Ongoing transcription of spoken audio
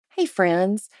Hey,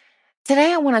 friends.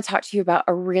 Today, I want to talk to you about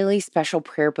a really special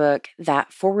prayer book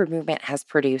that Forward Movement has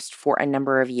produced for a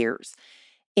number of years.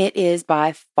 It is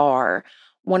by far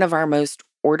one of our most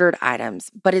ordered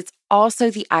items, but it's also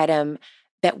the item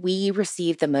that we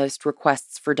receive the most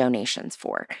requests for donations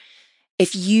for.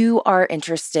 If you are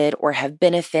interested or have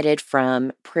benefited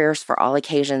from Prayers for All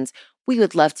Occasions, we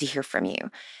would love to hear from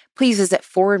you. Please visit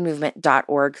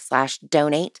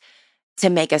forwardmovement.org/donate to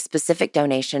make a specific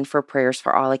donation for Prayers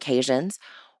for All Occasions,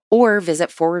 or visit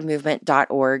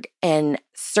forwardmovement.org and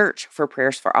search for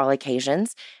Prayers for All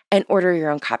Occasions and order your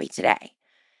own copy today.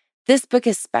 This book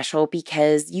is special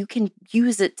because you can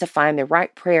use it to find the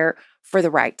right prayer for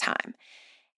the right time.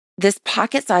 This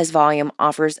pocket-sized volume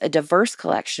offers a diverse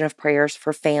collection of prayers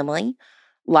for family,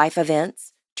 life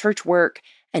events, church work,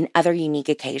 and other unique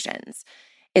occasions.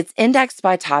 It's indexed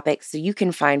by topic so you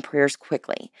can find prayers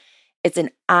quickly. It's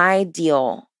an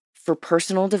ideal for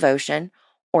personal devotion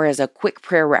or as a quick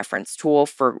prayer reference tool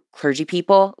for clergy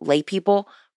people, lay people,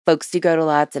 folks who go to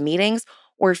lots of meetings,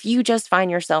 or if you just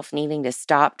find yourself needing to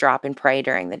stop, drop, and pray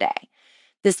during the day.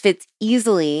 This fits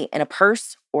easily in a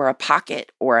purse or a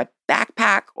pocket or a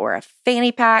backpack or a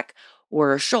fanny pack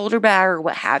or a shoulder bag or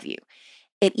what have you.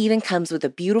 It even comes with a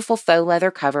beautiful faux leather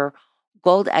cover,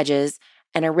 gold edges,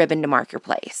 and a ribbon to mark your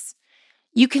place.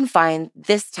 You can find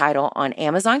this title on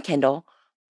Amazon Kindle,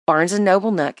 Barnes &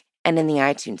 Noble Nook, and in the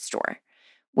iTunes Store.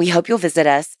 We hope you'll visit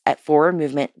us at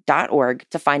forwardmovement.org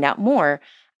to find out more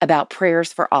about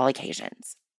Prayers for All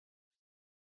Occasions.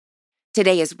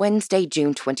 Today is Wednesday,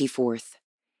 June 24th.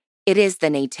 It is the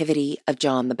Nativity of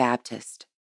John the Baptist.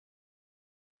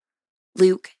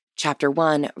 Luke chapter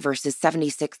 1, verses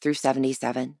 76 through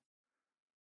 77.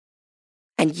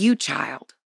 And you,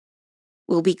 child,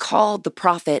 will be called the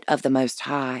prophet of the Most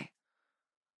High,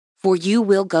 for you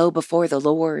will go before the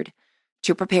Lord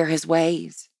to prepare his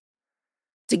ways,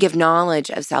 to give knowledge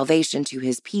of salvation to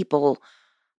his people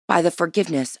by the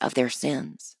forgiveness of their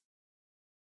sins.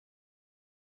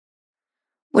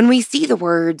 When we see the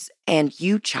words, "and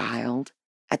you, child,"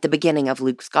 at the beginning of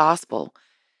Luke's gospel,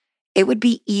 it would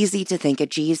be easy to think of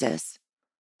Jesus,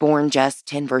 born just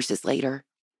 10 verses later.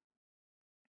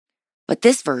 But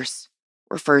this verse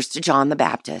refers to John the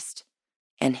Baptist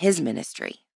and his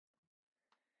ministry.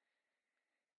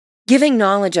 Giving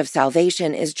knowledge of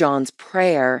salvation is John's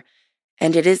prayer,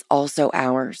 and it is also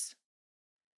ours.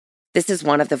 This is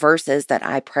one of the verses that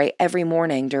I pray every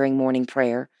morning during morning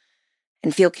prayer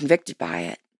and feel convicted by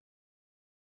it.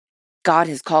 God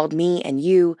has called me and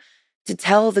you to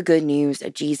tell the good news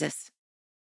of Jesus.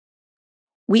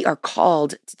 We are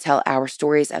called to tell our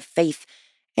stories of faith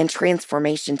and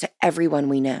transformation to everyone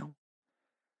we know.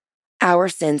 Our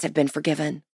sins have been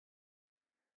forgiven.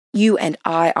 You and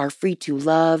I are free to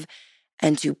love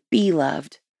and to be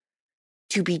loved,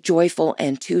 to be joyful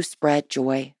and to spread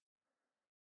joy.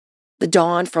 The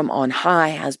dawn from on high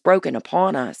has broken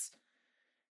upon us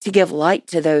to give light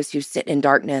to those who sit in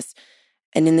darkness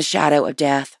and in the shadow of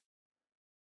death.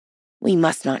 We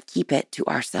must not keep it to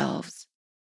ourselves.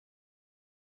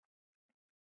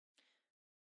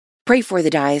 Pray for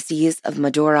the Diocese of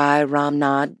Madurai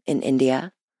Ramnad in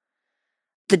India,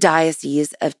 the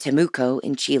Diocese of Temuco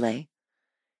in Chile,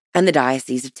 and the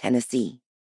Diocese of Tennessee.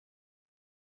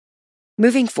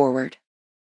 Moving forward,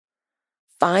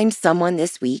 find someone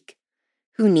this week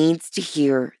who needs to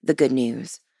hear the good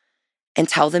news and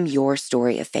tell them your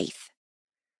story of faith.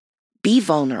 Be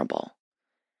vulnerable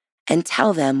and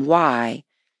tell them why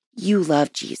you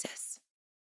love Jesus.